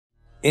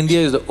India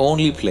is the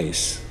only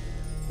place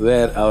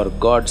where our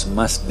gods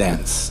must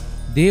dance.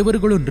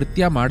 ದೇವರುಗಳು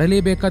ನೃತ್ಯ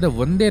ಮಾಡಲೇಬೇಕಾದ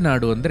ಒಂದೇ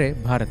ನಾಡು ಅಂದರೆ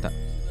ಭಾರತ.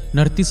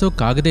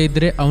 ನರ್ತಿಸೋಕ್ಕಾಗದೇ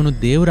ಇದ್ದರೆ ಅವನು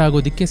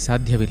ದೇವರಾಗೋದಿಕ್ಕೆ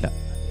ಸಾಧ್ಯವಿಲ್ಲ.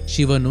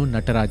 ಶಿವನು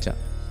ನಟರಾಜ,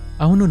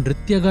 ಅವನು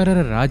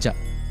ನೃತ್ಯಗಾರರ ರಾಜ,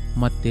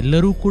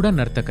 ಮತ್ತೆಲ್ಲರೂ ಕೂಡ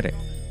ನರ್ತಕರೇ.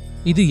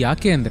 ಇದು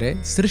ಯಾಕೆ ಅಂದರೆ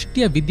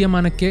ಸೃಷ್ಟಿಯ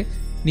ವಿದ್ಯಮಾನಕ್ಕೆ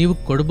ನೀವು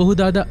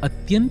ಕೊಡಬಹುದಾದ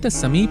ಅತ್ಯಂತ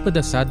ಸಮೀಪದ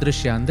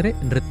ಸಾದೃಶ್ಯ ಅಂದರೆ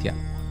ನೃತ್ಯ.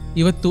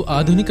 ಇವತ್ತು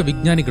ಆಧುನಿಕ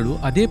ವಿಜ್ಞಾನಿಗಳು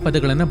ಅದೇ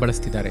ಪದಗಳನ್ನು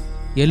ಬಳಸ್ತಿದ್ದಾರೆ,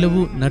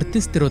 ಎಲ್ಲವೂ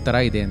ನರ್ತಿಸ್ತಿರೋ ಥರ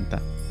ಇದೆ ಅಂತ.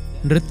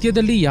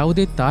 ನೃತ್ಯದಲ್ಲಿ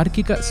ಯಾವುದೇ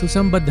ತಾರ್ಕಿಕ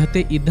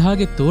ಸುಸಂಬದ್ಧತೆ ಇದ್ದ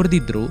ಹಾಗೆ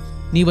ತೋರ್ದಿದ್ರೂ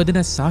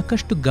ನೀವದನ್ನು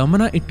ಸಾಕಷ್ಟು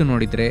ಗಮನ ಇಟ್ಟು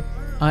ನೋಡಿದರೆ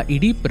ಆ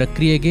ಇಡೀ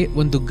ಪ್ರಕ್ರಿಯೆಗೆ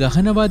ಒಂದು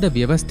ಗಹನವಾದ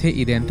ವ್ಯವಸ್ಥೆ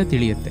ಇದೆ ಅಂತ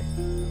ತಿಳಿಯುತ್ತೆ.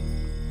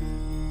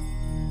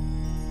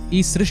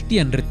 ಈ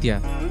ಸೃಷ್ಟಿಯ ನೃತ್ಯ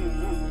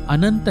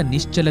ಅನಂತ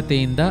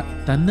ನಿಶ್ಚಲತೆಯಿಂದ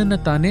ತನ್ನನ್ನು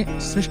ತಾನೇ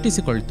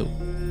ಸೃಷ್ಟಿಸಿಕೊಳ್ತು.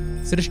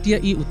 ಸೃಷ್ಟಿಯ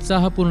ಈ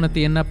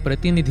ಉತ್ಸಾಹಪೂರ್ಣತೆಯನ್ನ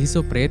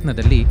ಪ್ರತಿನಿಧಿಸೋ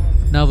ಪ್ರಯತ್ನದಲ್ಲಿ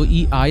ನಾವು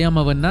ಈ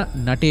ಆಯಾಮವನ್ನ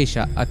ನಟೇಶ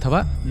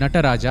ಅಥವಾ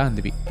ನಟರಾಜ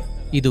ಅಂದ್ವಿ.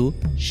 ಇದು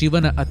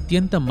ಶಿವನ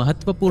ಅತ್ಯಂತ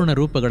ಮಹತ್ವಪೂರ್ಣ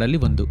ರೂಪಗಳಲ್ಲಿ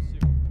ಒಂದು.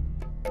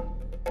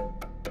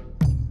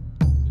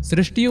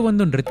 ಸೃಷ್ಟಿಯು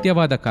ಒಂದು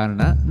ನೃತ್ಯವಾದ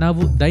ಕಾರಣ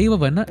ನಾವು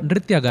ದೈವವನ್ನ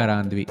ನೃತ್ಯಗಾರ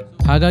ಅಂದ್ವಿ.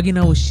 ಹಾಗಾಗಿ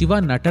ನಾವು ಶಿವ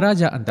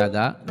ನಟರಾಜ ಅಂದಾಗ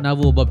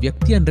ನಾವು ಒಬ್ಬ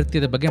ವ್ಯಕ್ತಿಯ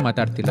ನೃತ್ಯದ ಬಗ್ಗೆ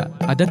ಮಾತಾಡ್ತಿಲ್ಲ,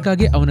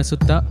 ಅದಕ್ಕಾಗಿ ಅವನ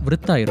ಸುತ್ತ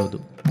ವೃತ್ತ ಇರೋದು.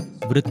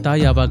 ವೃತ್ತ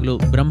ಯಾವಾಗಲೂ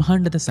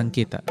ಬ್ರಹ್ಮಾಂಡದ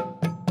ಸಂಕೇತ.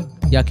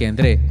 ಯಾಕೆ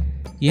ಅಂದರೆ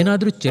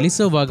ಏನಾದರೂ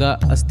ಚಲಿಸೋವಾಗ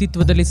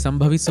ಅಸ್ತಿತ್ವದಲ್ಲಿ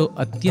ಸಂಭವಿಸೋ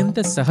ಅತ್ಯಂತ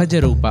ಸಹಜ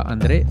ರೂಪ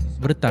ಅಂದರೆ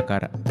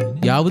ವೃತ್ತಾಕಾರ.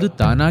 ಯಾವುದು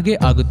ತಾನಾಗೇ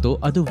ಆಗುತ್ತೋ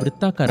ಅದು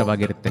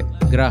ವೃತ್ತಾಕಾರವಾಗಿರುತ್ತೆ.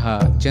 ಗ್ರಹ,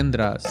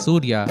 ಚಂದ್ರ,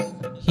 ಸೂರ್ಯ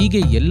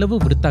ಹೀಗೆ ಎಲ್ಲವೂ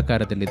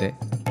ವೃತ್ತಾಕಾರದಲ್ಲಿದೆ.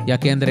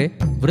 ಯಾಕೆ ಅಂದರೆ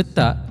ವೃತ್ತ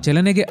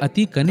ಚಲನೆಗೆ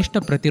ಅತಿ ಕನಿಷ್ಠ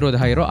ಪ್ರತಿರೋಧ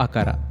ಇರೋ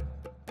ಆಕಾರ.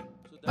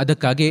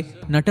 ಅದಕ್ಕಾಗಿ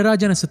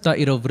ನಟರಾಜನ ಸುತ್ತ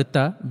ಇರೋ ವೃತ್ತ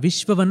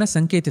ವಿಶ್ವವನ್ನ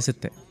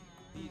ಸಂಕೇತಿಸುತ್ತೆ.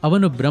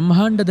 ಅವನು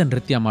ಬ್ರಹ್ಮಾಂಡದ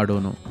ನೃತ್ಯ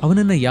ಮಾಡೋನು.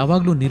 ಅವನನ್ನು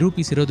ಯಾವಾಗಲೂ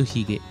ನಿರೂಪಿಸಿರೋದು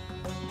ಹೀಗೆ: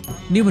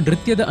 ನೀವು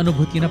ನೃತ್ಯದ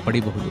ಅನುಭೂತಿಯನ್ನು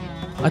ಪಡಿಬಹುದು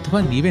ಅಥವಾ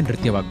ನೀವೇ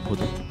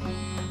ನೃತ್ಯವಾಗಬಹುದು.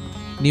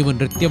 ನೀವು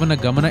ನೃತ್ಯವನ್ನು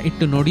ಗಮನ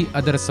ಇಟ್ಟು ನೋಡಿ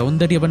ಅದರ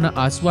ಸೌಂದರ್ಯವನ್ನು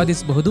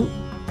ಆಸ್ವಾದಿಸಬಹುದು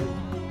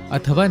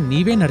ಅಥವಾ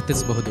ನೀವೇ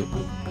ನರ್ತಿಸಬಹುದು.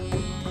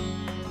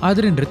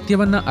 ಆದರೆ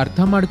ನೃತ್ಯವನ್ನು ಅರ್ಥ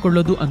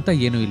ಮಾಡಿಕೊಳ್ಳೋದು ಅಂತ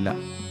ಏನೂ ಇಲ್ಲ.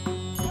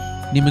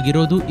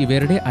 ನಿಮಗಿರೋದು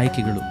ಇವೆರಡೇ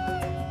ಆಯ್ಕೆಗಳು.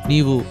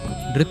 ನೀವು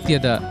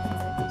ನೃತ್ಯದ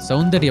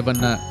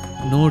ಸೌಂದರ್ಯವನ್ನು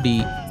ನೋಡಿ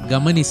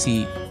ಗಮನಿಸಿ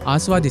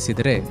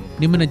ಆಸ್ವಾದಿಸಿದರೆ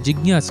ನಿಮ್ಮನ್ನು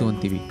ಜಿಜ್ಞಾಸು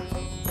ಅಂತೀವಿ.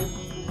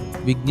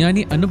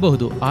 ವಿಜ್ಞಾನಿ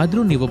ಅನ್ನಬಹುದು,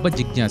 ಆದರೂ ನೀವೊಬ್ಬ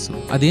ಜಿಜ್ಞಾಸು.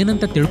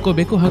 ಅದೇನಂತ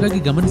ತಿಳ್ಕೋಬೇಕು, ಹಾಗಾಗಿ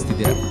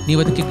ಗಮನಿಸ್ತಿದ್ದೀರಾ. ನೀವು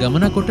ಅದಕ್ಕೆ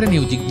ಗಮನ ಕೊಟ್ಟರೆ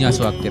ನೀವು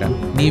ಜಿಜ್ಞಾಸು ಆಗ್ತೀರಾ.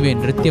 ನೀವೇ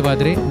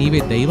ನೃತ್ಯವಾದರೆ ನೀವೇ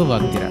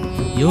ದೈವವಾಗ್ತೀರಾ,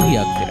 ಯೋಗಿ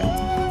ಆಗ್ತೀರಾ.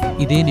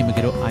 ಇದೇ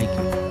ನಿಮಗಿರೋ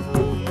ಆಯ್ಕೆ.